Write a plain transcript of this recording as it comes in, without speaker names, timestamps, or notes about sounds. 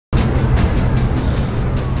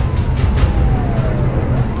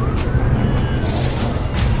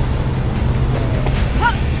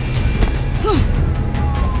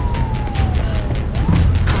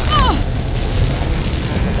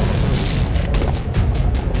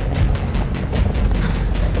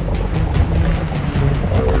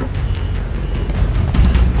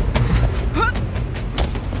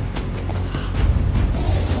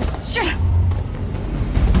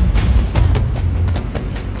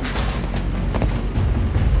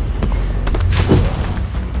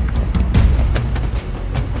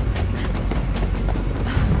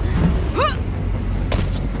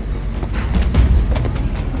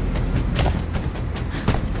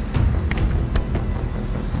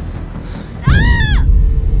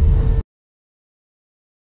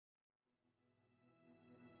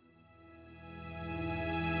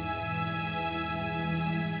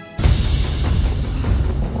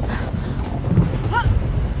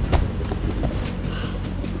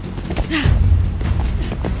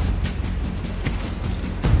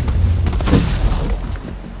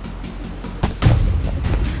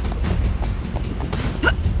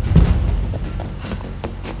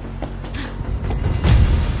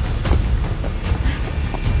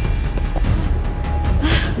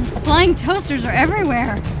flying toasters are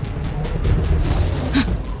everywhere.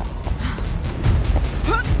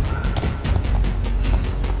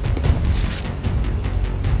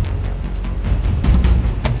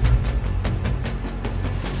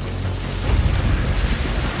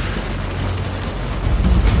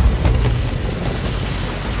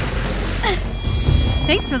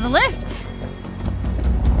 Thanks for the lift.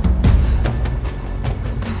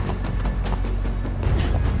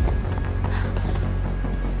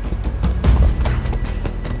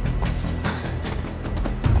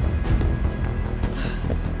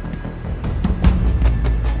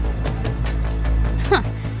 Huh.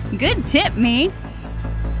 Good tip, me.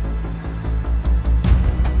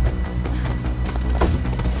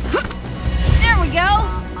 There we go.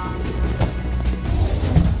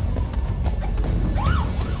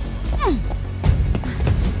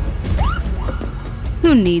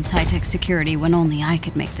 Who needs high-tech security when only I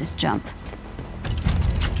could make this jump?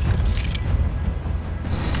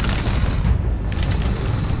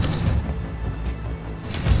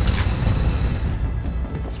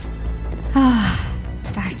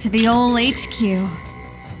 Back to the old HQ.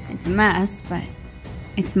 It's a mess, but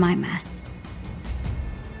it's my mess.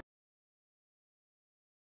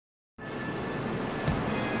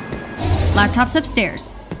 Laptop's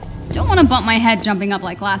upstairs. Don't want to bump my head jumping up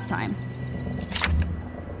like last time.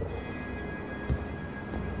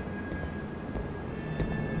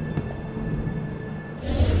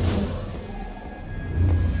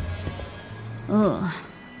 Ugh,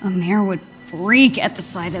 Amir would freak at the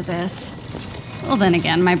sight of this. Well, then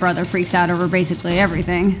again, my brother freaks out over basically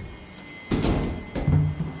everything.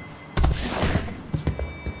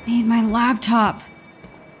 Need my laptop.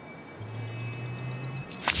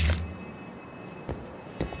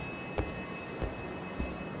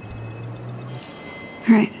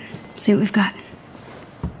 All right, let's see what we've got.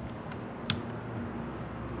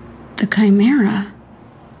 The Chimera?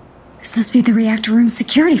 This must be the reactor room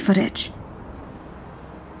security footage.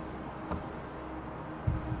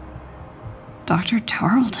 Dr.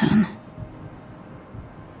 Tarleton.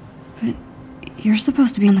 But you're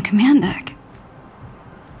supposed to be on the command deck.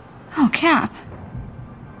 Oh, Cap.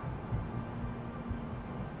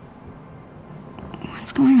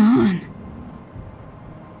 What's going on?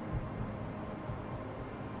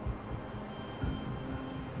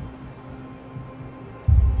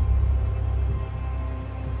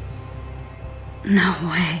 No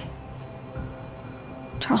way.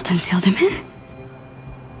 Tarleton sealed him in?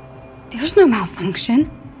 There's no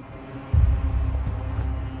malfunction.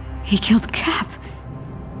 He killed Cap.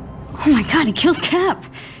 Oh my god, he killed Cap!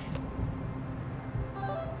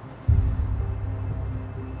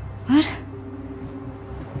 What?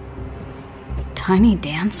 Tiny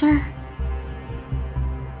dancer?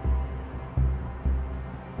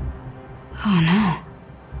 Oh no.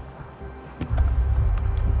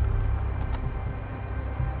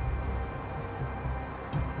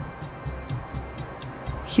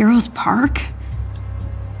 Heroes Park?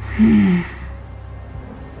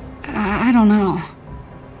 I don't know.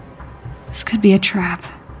 This could be a trap.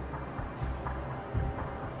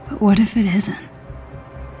 But what if it isn't?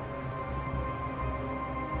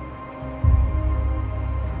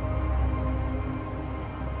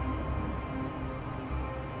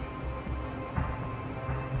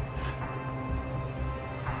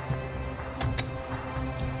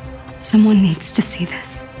 Someone needs to see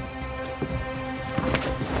this.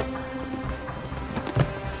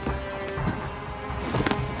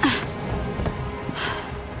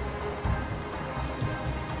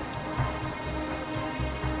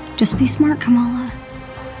 Just be smart, Kamala.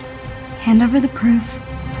 Hand over the proof,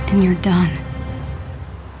 and you're done.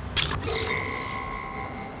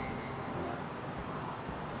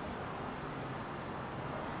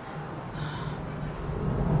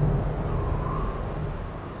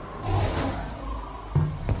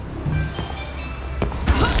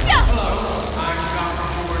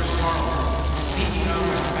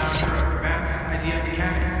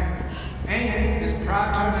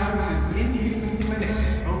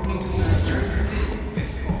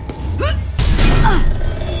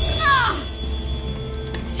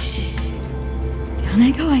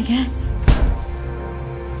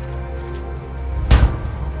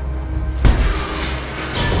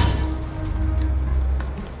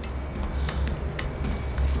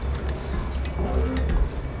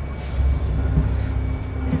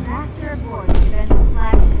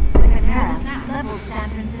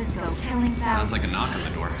 Sounds like a knock on the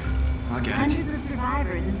door. I'll get it. Hundreds of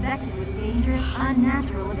survivors infected with dangerous,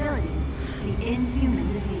 unnatural abilities, the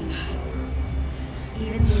inhuman disease.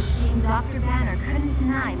 Even the esteemed Dr. Banner couldn't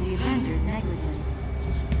deny the Avengers' negligence.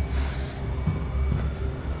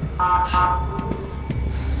 An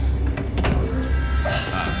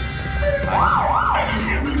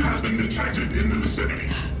encampment has been detected in the vicinity.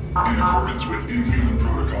 In accordance with Inhuman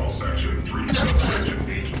Protocol Section 3, Subsection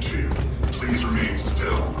 8-2, please remain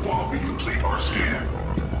still while we complete our scan.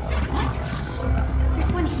 What?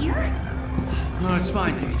 There's one here? No, it's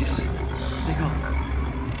fine. You just stay calm.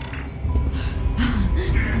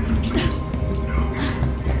 Scan complete.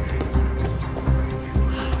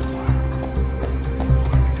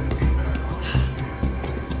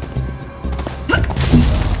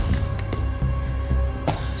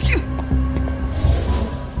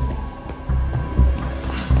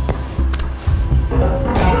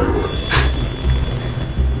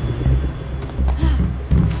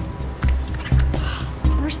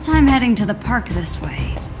 I'm heading to the park this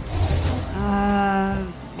way.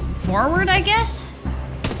 Forward, I guess?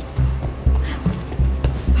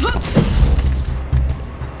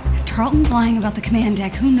 If Tarleton's lying about the command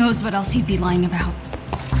deck, who knows what else he'd be lying about?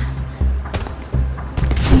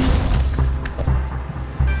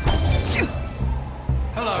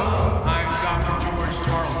 Hello, I'm Dr. George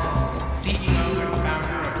Tarleton, CEO and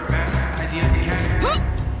founder of Advanced Idea Mechanics.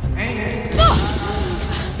 And... Hello.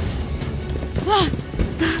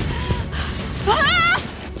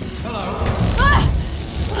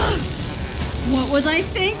 What was I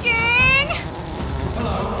thinking?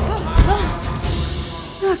 Hello.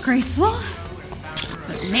 Not graceful,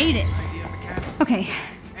 but made it. Okay,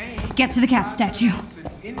 get to the Cap statue.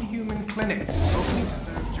 Inhuman Clinic, opening to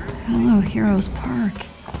serve Jersey. Hello, Heroes Park.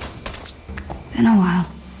 Been a while.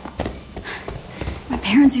 My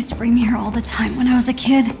parents used to bring me here all the time when I was a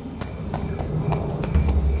kid.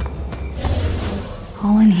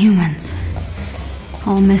 All Inhumans.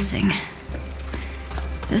 All missing.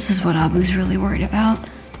 This is what Abu's really worried about.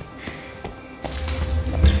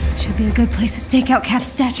 Should be a good place to stake out Cap's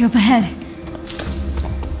statue up ahead.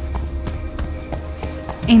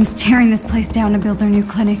 AIM's tearing this place down to build their new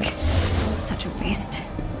clinic. Such a waste.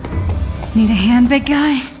 Need a hand, big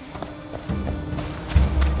guy?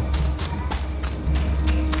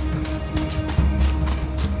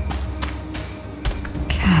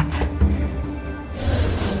 Cap.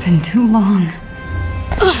 It's been too long.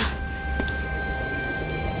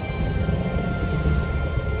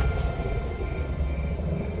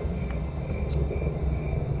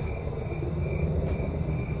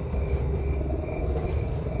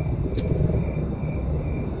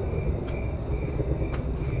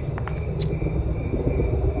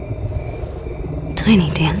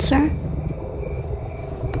 Tiny dancer?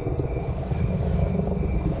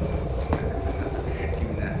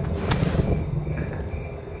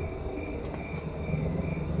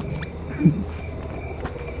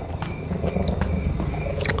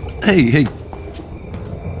 Hey.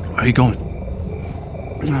 Where are you going?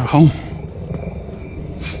 Home.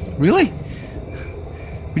 Really?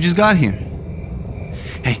 We just got here.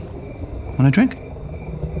 Hey, want a drink?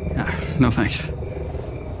 No thanks.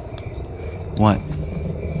 What?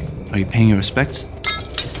 Are you paying your respects?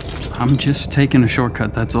 I'm just taking a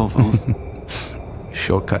shortcut, that's all, fellas.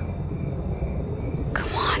 Shortcut.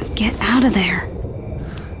 Come on, get out of there.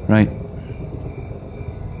 Right.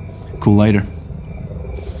 Cool lighter.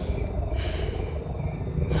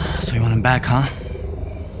 So you want him back, huh?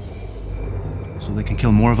 So they can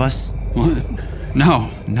kill more of us? What? No.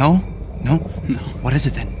 No? No? No. What is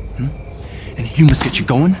it then? And humans get you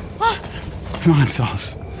going? Come on,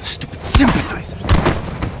 fellas. Stupid sympathizers.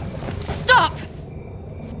 Stop!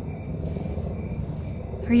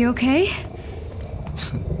 Are you okay?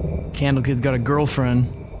 Candle Kid's got a girlfriend.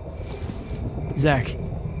 Zach,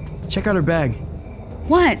 check out her bag.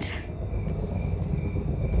 What?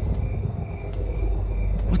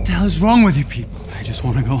 What the hell is wrong with you people? I just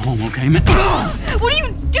want to go home, okay, man? What are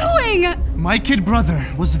you doing? My kid brother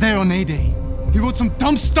was there on A-Day. He wrote some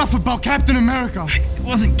dumb stuff about Captain America. It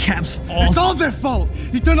wasn't Cap's fault. It's all their fault.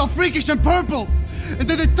 He turned all freakish and purple. And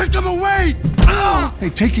then they took him away. Hey,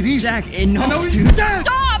 take it easy. Zach, enough, No, he's dude. dead.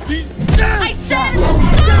 Stop! He's dead. I said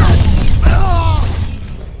stop!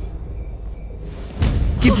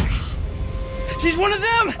 Get back. She's one of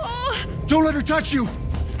them! Don't let her touch you.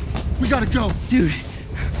 We gotta go. Dude,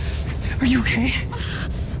 are you okay?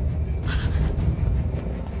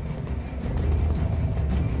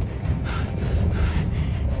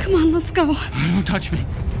 Come on, let's go. Don't touch me.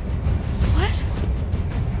 What?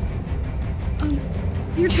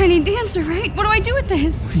 You're Tiny Dancer, right? What do I do with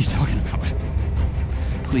this? What are you talking about?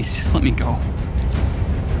 Please, just let me go.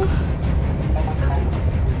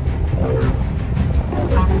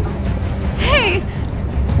 Hey!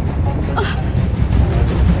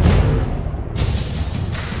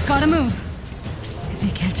 Gotta move. If they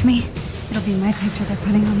catch me, It'll be my picture they're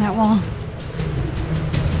putting on that wall.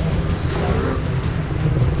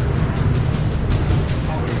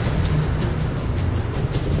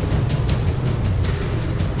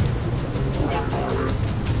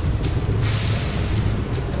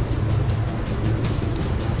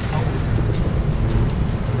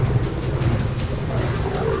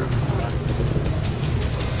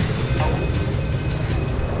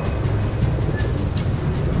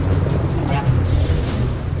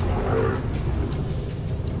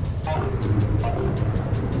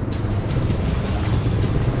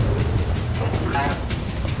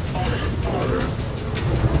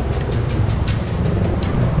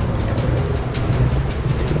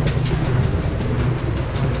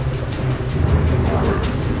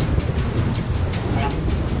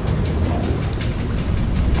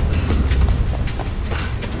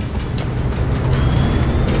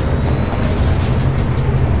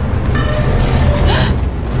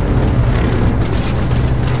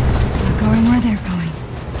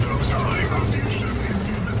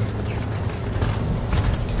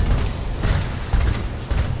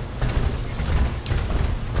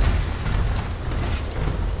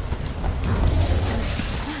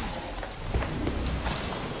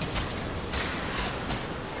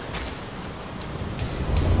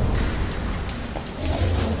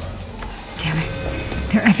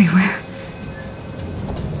 They're everywhere.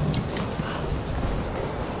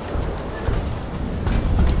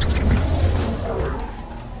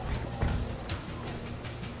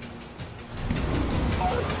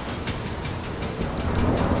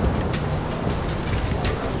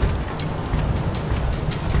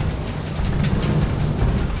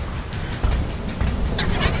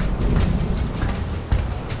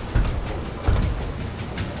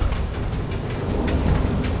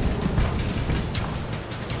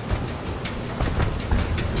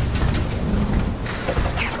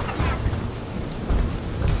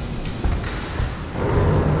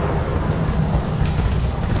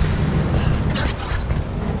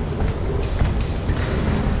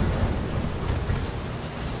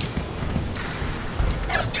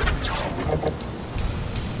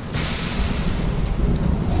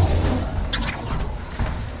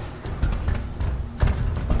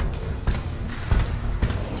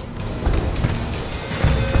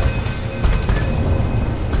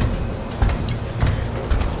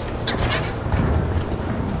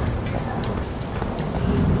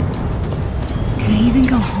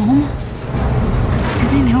 Go home? Do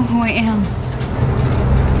they know who I am?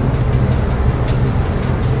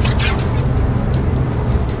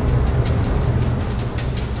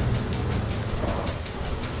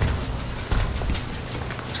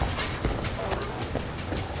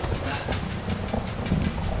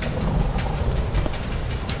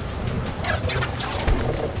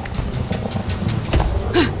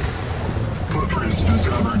 Footprints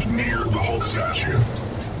discovered near the Hulk statue.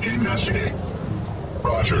 Investigate.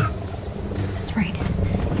 Roger. That's right.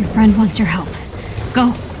 Your friend wants your help.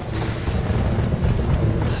 Go.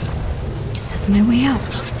 That's my way out.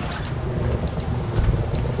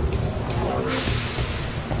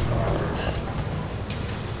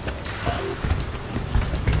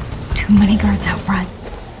 Too many guards out front.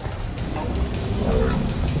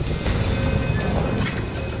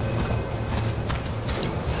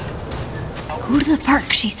 Go to the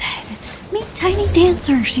park, she said. Meet Tiny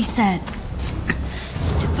Dancer, she said.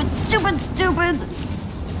 Stupid.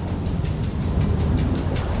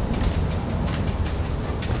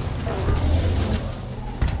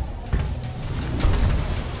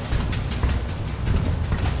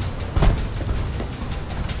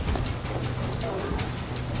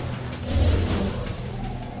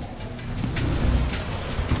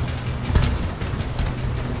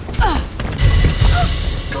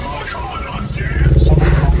 Kamala Khan on stands.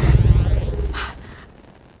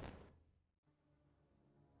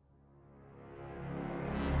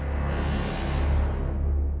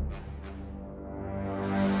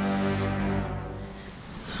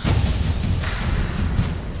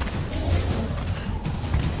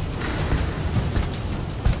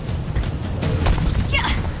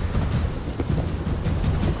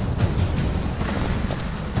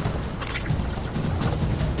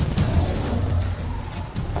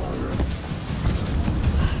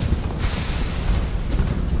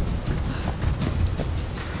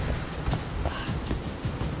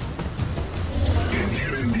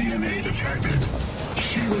 Detected.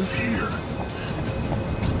 She was here.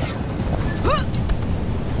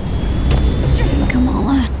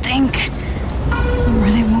 Kamala, think.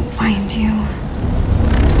 Somewhere they won't find you.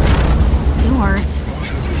 Sewers.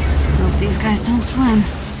 Hope these guys don't swim.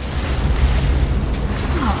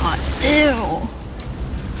 Oh, ew.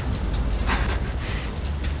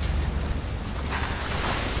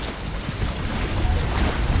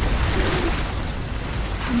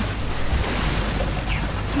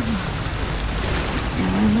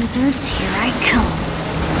 Sewer lizards, here I come.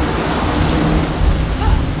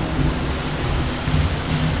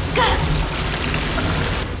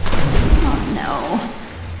 Oh no.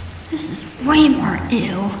 This is way more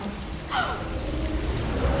ew.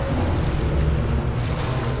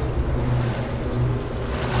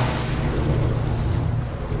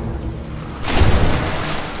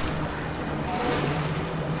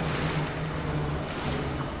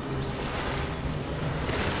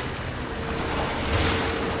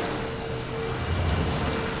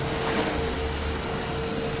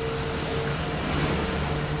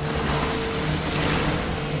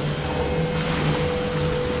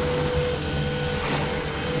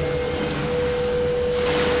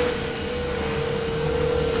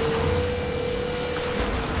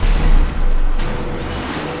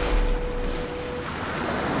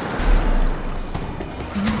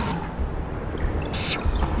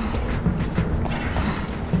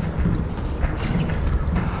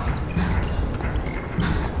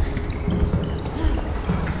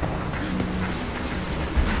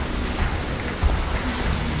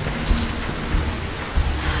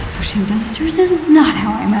 Pushing dumpsters is not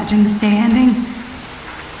how I imagined this day ending.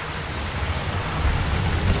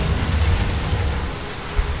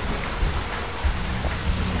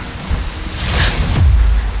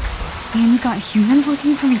 Ian's got humans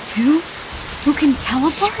looking for me too? Who can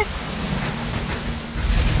teleport?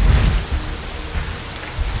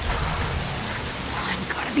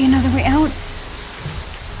 There's gotta be another way out.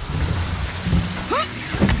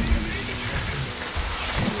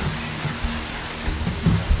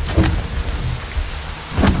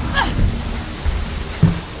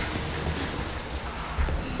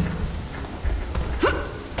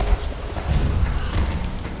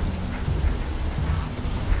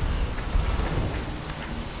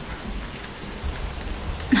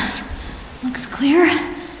 Looks clear.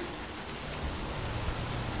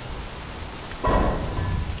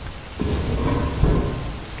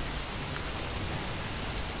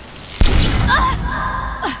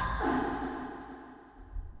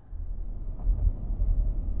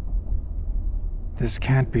 This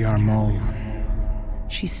can't be our mole.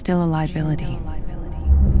 She's still a liability.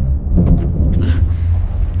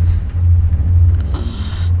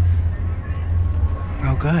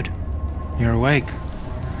 Oh, good. You're awake.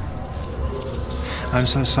 I'm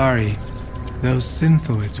so sorry. Those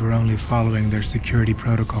synthoids were only following their security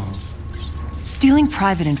protocols. Stealing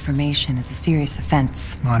private information is a serious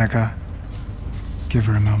offense. Monica, give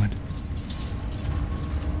her a moment.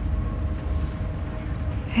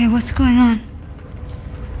 Hey, what's going on?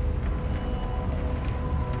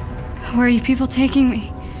 Where are you people taking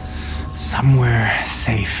me? Somewhere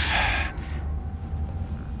safe.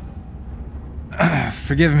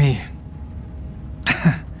 Forgive me.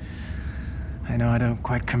 I know I don't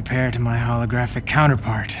quite compare to my holographic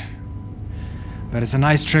counterpart, but it's a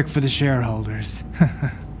nice trick for the shareholders.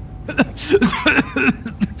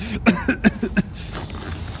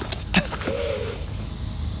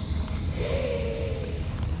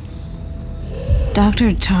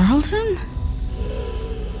 Dr. Tarleton?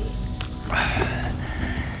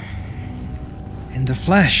 In the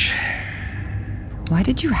flesh. Why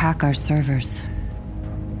did you hack our servers?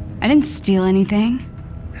 I didn't steal anything.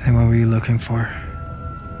 Then what were you looking for?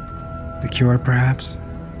 The cure, perhaps?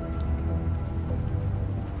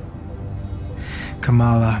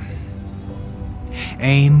 Kamala,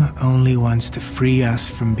 AIM only wants to free us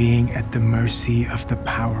from being at the mercy of the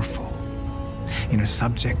powerful.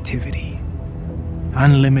 Subjectivity.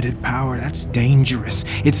 Unlimited power, that's dangerous.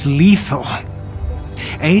 It's lethal.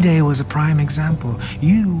 A-Day was a prime example.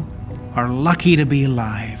 You are lucky to be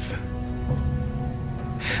alive.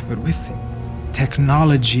 But with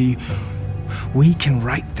technology, we can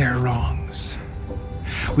right their wrongs.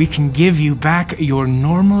 We can give you back your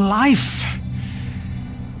normal life.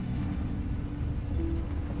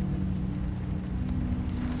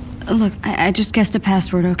 Look, I just guessed a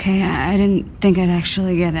password, okay? I didn't think I'd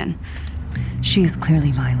actually get in. She is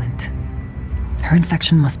clearly violent. Her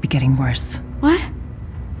infection must be getting worse. What?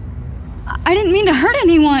 I didn't mean to hurt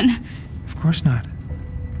anyone. Of course not.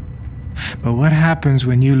 But what happens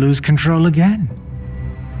when you lose control again?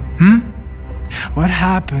 What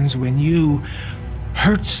happens when you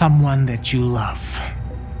hurt someone that you love?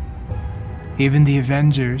 Even the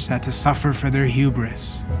Avengers had to suffer for their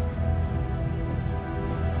hubris.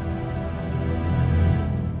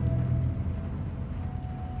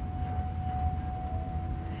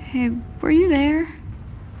 Hey, were you there?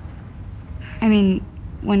 I mean,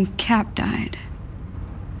 when Cap died.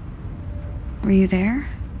 Were you there?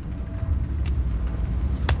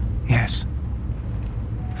 Yes.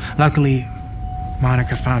 Luckily,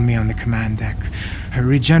 Monica found me on the command deck. Her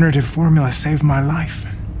regenerative formula saved my life.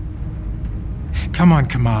 Come on,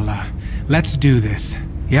 Kamala. Let's do this.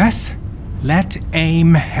 Yes? Let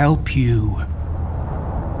AIM help you.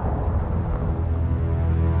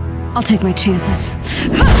 I'll take my chances.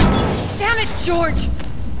 Damn it, George!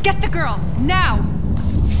 Get the girl, now!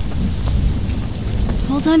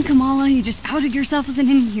 Well done, Kamala. You just outed yourself as an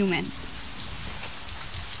Inhuman.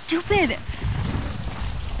 Stupid.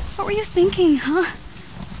 What were you thinking, huh?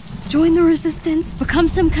 Join the Resistance? Become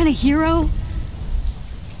some kind of hero?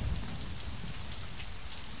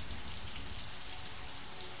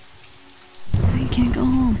 I can't go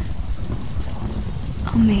home.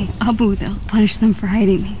 Omni, Abu, they'll punish them for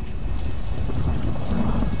hiding me.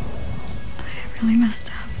 I really messed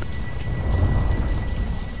up.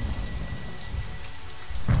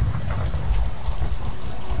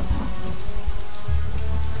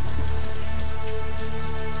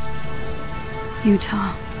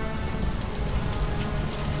 Utah.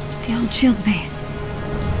 The old shield base.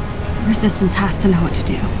 The Resistance has to know what to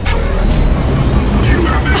do. You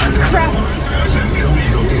have been identified as an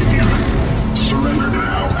illegal Inhuman. Surrender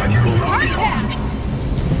now, and you will not be harmed.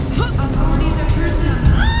 Authorities are currently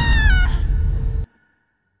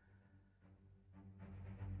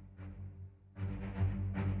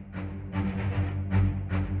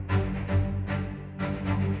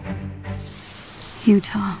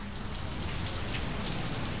Utah.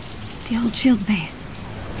 The old shield base.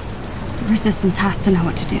 The Resistance has to know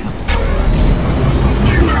what to do. You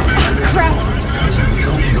have been identified as an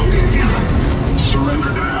illegal Inhuman.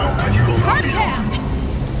 Surrender now, and you will not be harmed.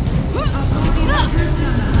 Authorities are currently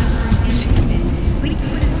on the hunt for an Inhuman linked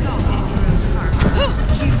with assault in Hero's car.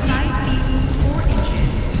 She's 5 feet, 4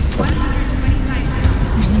 inches, 125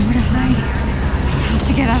 pounds. There's nowhere to hide. I have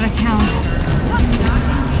to get out of town.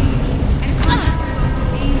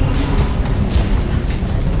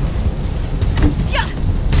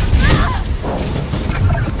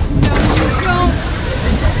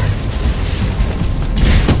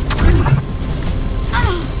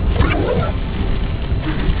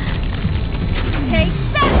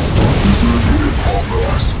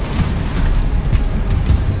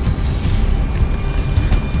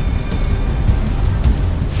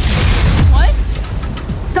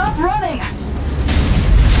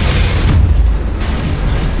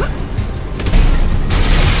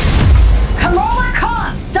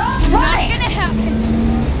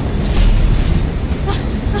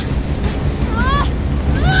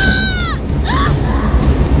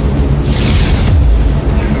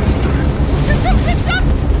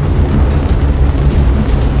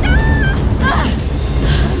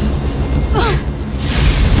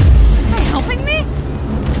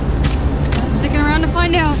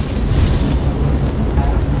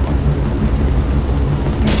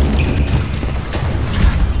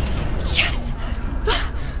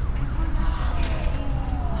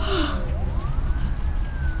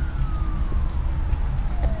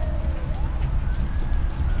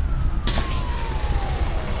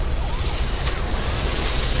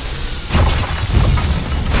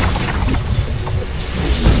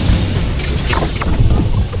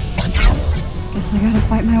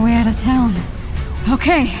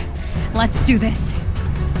 Okay, let's do this.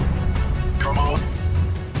 Come on.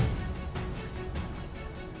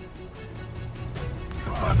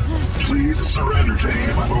 Please surrender to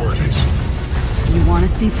AIM authorities. You want to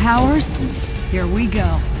see powers? Here we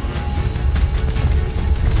go.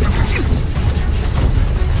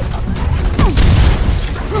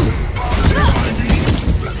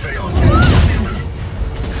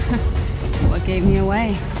 What gave me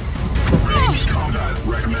away? Ranged combat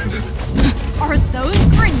recommended. Are those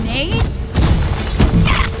grenades?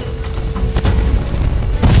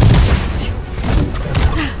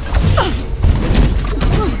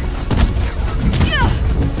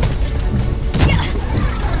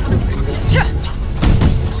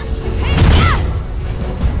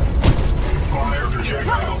 Fire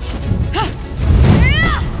projectiles.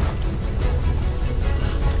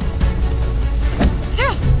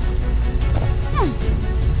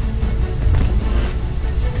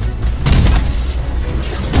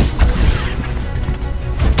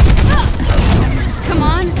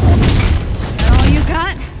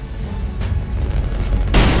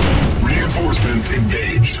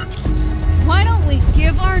 Engaged. Why don't we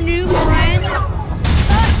give our new friends a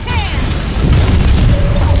hand?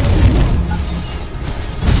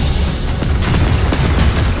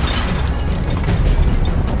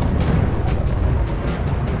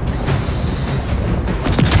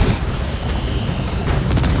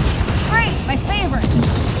 Great, my favorite.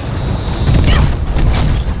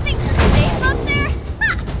 Think you're safe up there?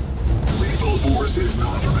 Ha! Lethal force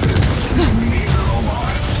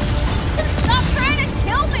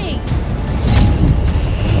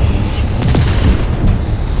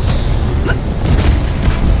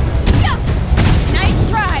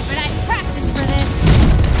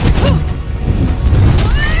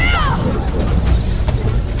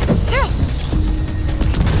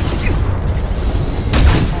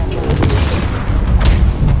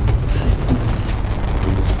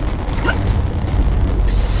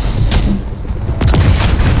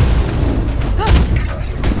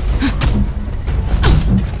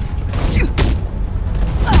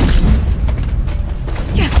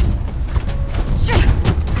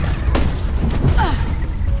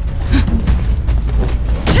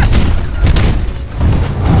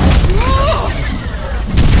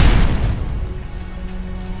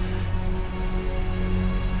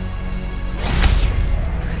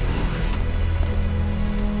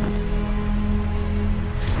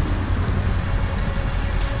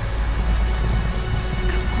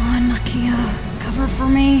Nakia, cover for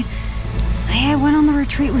me. Say I went on the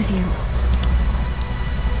retreat with you.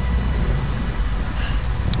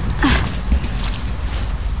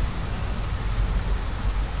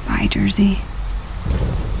 Bye, Jersey.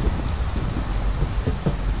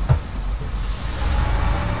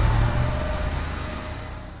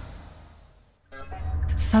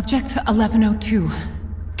 Subject 1102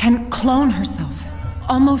 can clone herself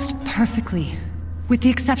almost perfectly, with the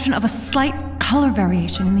exception of a slight color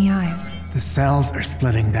variation in the eyes. The cells are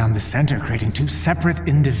splitting down the center, creating two separate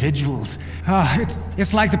individuals.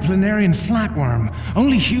 It's like the planarian flatworm,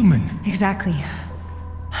 only human. Exactly.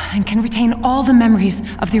 And can retain all the memories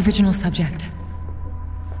of the original subject.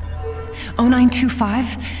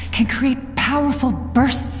 0925 can create powerful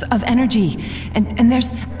bursts of energy, and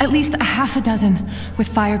there's at least a half a dozen with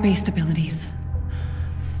fire-based abilities.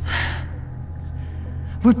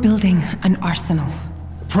 We're building an arsenal.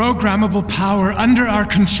 Programmable power under our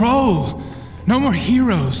control. No more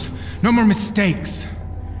heroes, no more mistakes.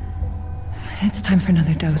 It's time for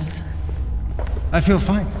another dose. I feel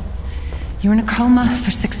fine. You were in a coma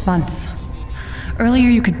for 6 months. Earlier,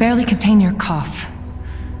 you could barely contain your cough.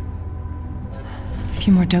 A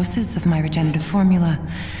few more doses of my regenerative formula,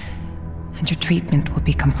 and your treatment will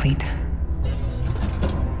be complete.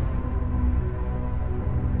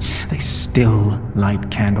 They still light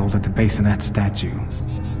candles at the base of that statue.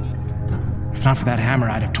 If not for that hammer,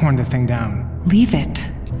 I'd have torn the thing down. Leave it.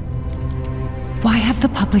 Why have the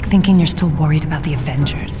public thinking you're still worried about the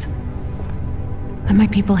Avengers? Let my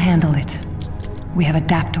people handle it. We have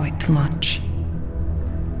Adaptoid to launch.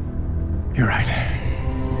 You're right.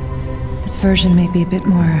 This version may be a bit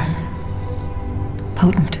more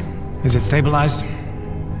potent. Is it stabilized?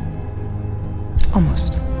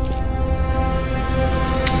 Almost.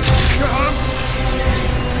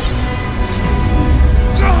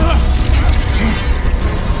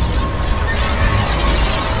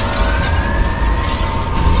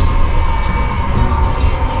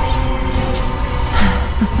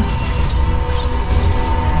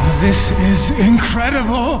 This is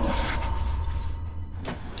incredible!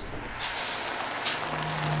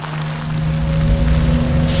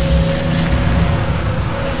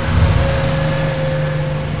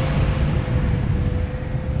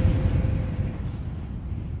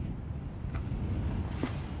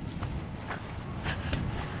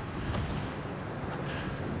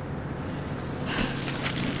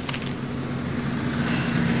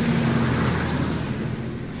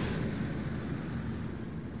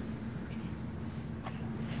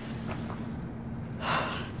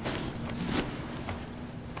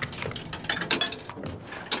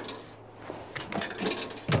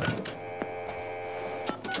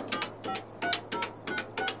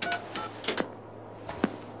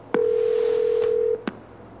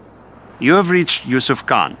 You have reached Yusuf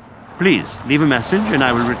Khan. Please, leave a message and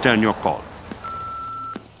I will return your call.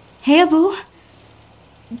 Hey, Abu.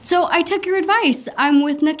 So I took your advice. I'm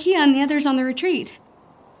with Nakia and the others on the retreat.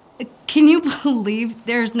 Can you believe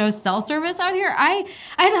there's no cell service out here? I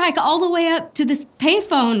had to hike all the way up to this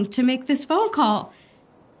payphone to make this phone call.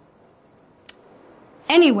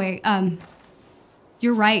 Anyway,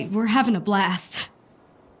 you're right. We're having a blast.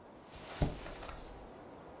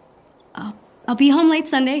 I'll be home late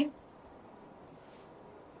Sunday.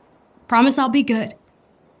 Promise I'll be good.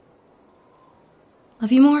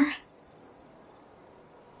 Love you more.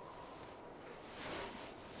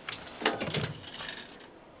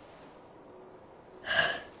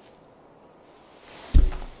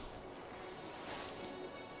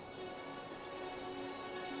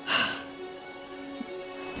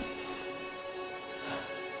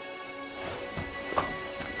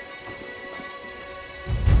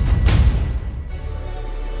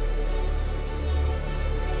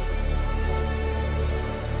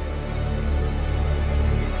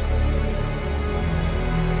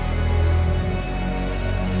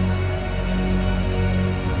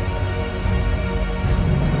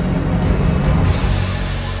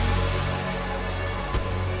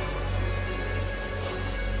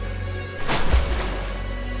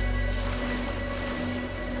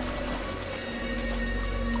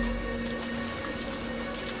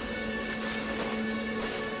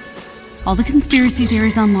 All the conspiracy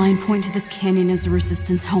theories online point to this canyon as the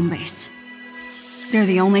Resistance home base. They're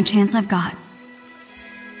the only chance I've got.